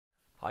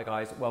Hi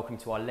guys, welcome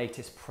to our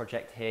latest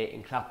project here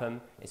in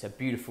Clapham. It's a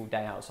beautiful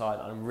day outside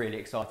and I'm really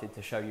excited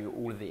to show you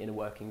all of the inner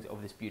workings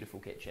of this beautiful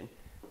kitchen.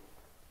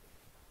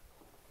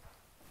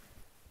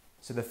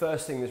 So the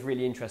first thing that's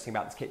really interesting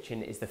about this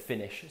kitchen is the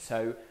finish.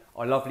 So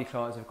our lovely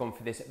clients have gone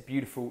for this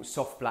beautiful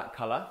soft black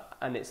colour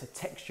and it's a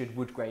textured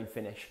wood grain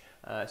finish.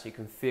 So you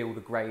can feel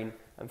the grain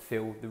and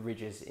feel the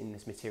ridges in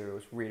this material.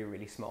 It's really,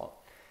 really smart.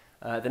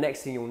 The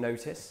next thing you'll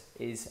notice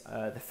is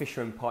the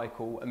Fisher &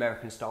 Paykel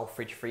American style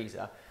fridge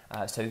freezer.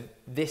 So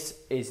this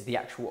is the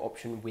actual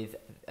option with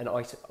an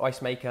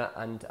ice maker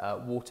and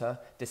water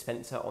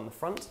dispenser on the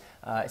front.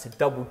 It's a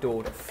double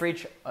doored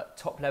fridge at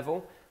top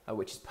level,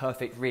 which is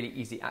perfect, really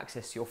easy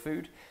access to your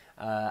food.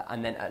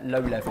 And then at low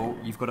level,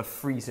 you've got a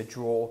freezer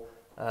drawer,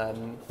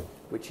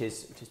 which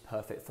is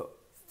perfect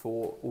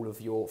for all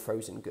of your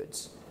frozen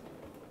goods.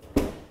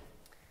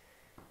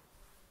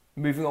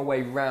 Moving our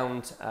way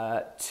round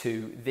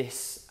to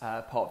this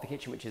part of the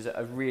kitchen, which is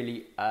a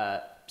really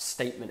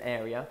statement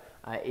area,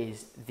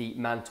 is the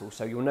mantle.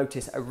 So you'll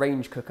notice a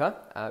range cooker,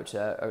 which is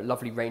a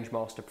lovely Range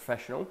Master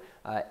Professional,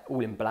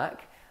 all in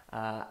black,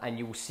 and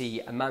you will see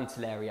a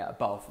mantle area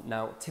above.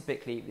 Now,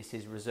 typically this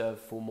is reserved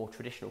for more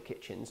traditional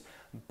kitchens,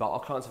 but our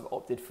clients have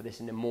opted for this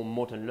in a more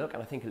modern look,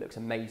 and I think it looks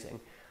amazing.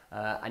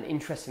 And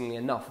interestingly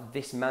enough,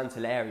 this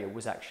mantle area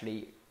was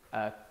actually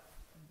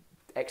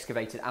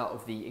excavated out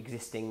of the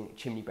existing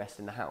chimney breast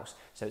in the house,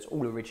 so it's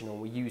all original.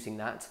 We're using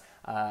that.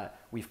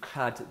 We've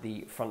clad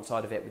the front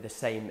side of it with the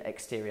same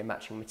exterior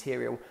matching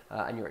material,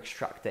 and your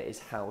extractor is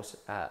housed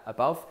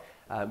above.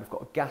 We've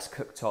got a gas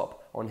cooktop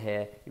on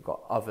here, you've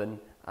got oven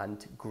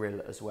and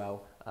grill as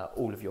well,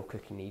 all of your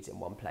cooking needs in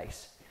one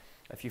place.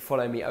 If you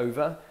follow me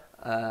over,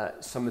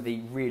 some of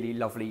the really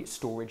lovely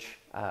storage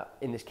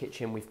in this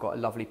kitchen, we've got a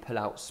lovely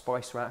pull-out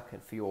spice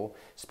rack for your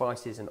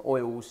spices and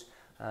oils.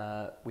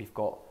 We've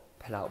got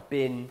pull-out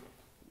bin,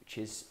 which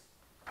is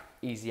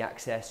easy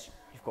access.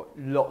 You've got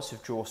lots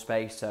of drawer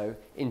space, so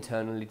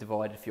internally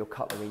divided for your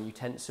cutlery and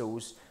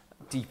utensils,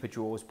 deeper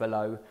drawers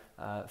below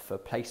for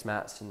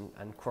placemats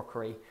and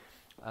crockery.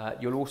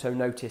 You'll also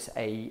notice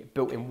a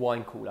built-in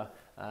wine cooler,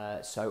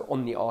 so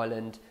on the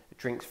island,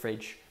 drinks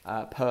fridge,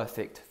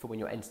 perfect for when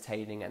you're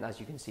entertaining, and as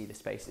you can see, the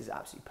space is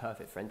absolutely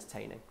perfect for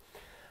entertaining.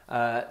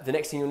 The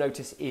next thing you'll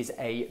notice is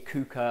a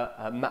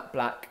Kuka matte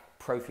black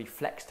Profi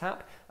Flex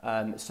tap.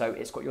 So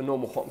it's got your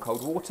normal hot and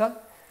cold water,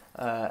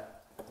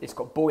 it's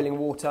got boiling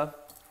water,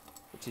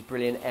 which is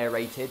brilliant,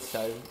 aerated,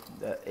 so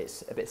that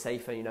it's a bit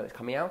safer, you know it's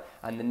coming out.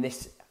 And then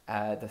this,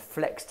 the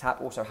Flex tap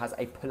also has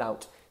a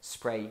pull-out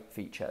spray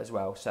feature as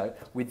well. So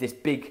with this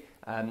big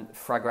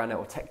Fragranite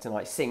or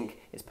Tectonite sink,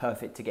 it's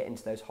perfect to get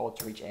into those hard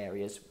to reach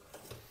areas.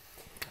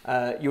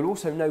 You'll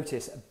also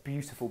notice a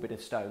beautiful bit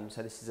of stone.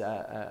 So this is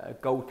a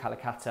gold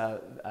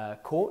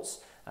Calacatta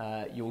quartz.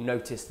 You'll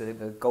notice the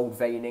gold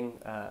veining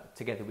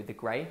together with the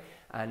grey,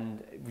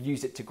 and we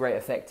use it to great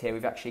effect here.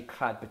 We've actually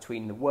clad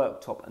between the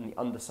worktop and the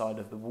underside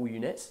of the wall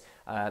units.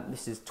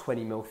 This is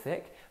 20mm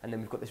thick, and then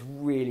we've got this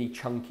really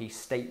chunky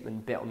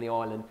statement bit on the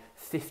island,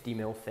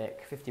 50mm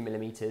thick,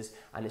 50mm,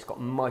 and it's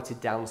got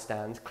mitered down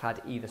stands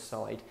clad either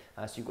side,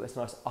 so you've got this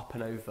nice up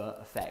and over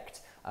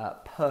effect.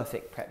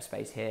 Perfect prep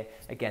space here.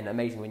 Again,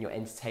 amazing when you're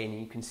entertaining.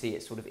 You can see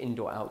it's sort of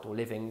indoor outdoor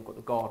living. We've got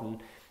the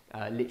garden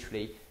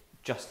literally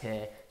just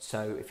here,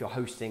 so if you're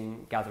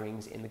hosting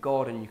gatherings in the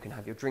garden, you can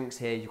have your drinks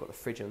here. You've got the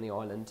fridge on the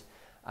island,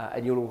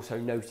 and you'll also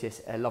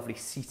notice a lovely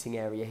seating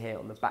area here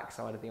on the back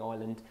side of the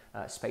island,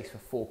 space for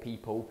 4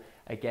 people.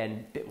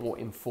 Again, a bit more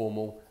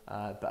informal,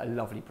 but a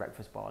lovely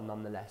breakfast bar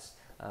nonetheless.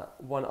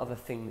 One other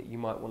thing that you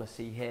might want to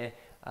see here,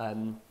 our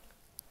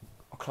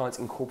clients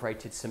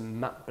incorporated some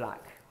matte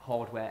black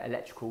hardware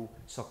electrical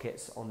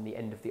sockets on the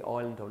end of the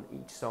island on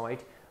each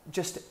side.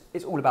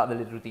 It's all about the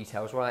little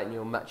details, right? And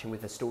you're matching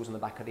with the stalls on the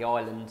back of the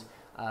island.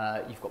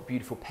 You've got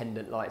beautiful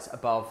pendant lights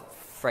above,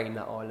 frame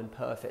that island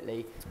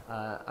perfectly,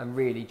 and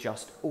really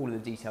just all of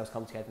the details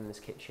come together in this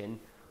kitchen.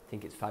 I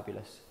think it's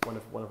fabulous.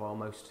 One of our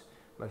most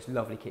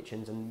lovely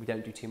kitchens, and we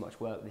don't do too much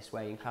work this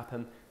way in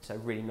Clapham, so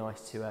really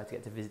nice to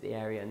get to visit the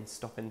area and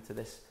stop into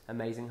this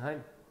amazing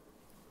home.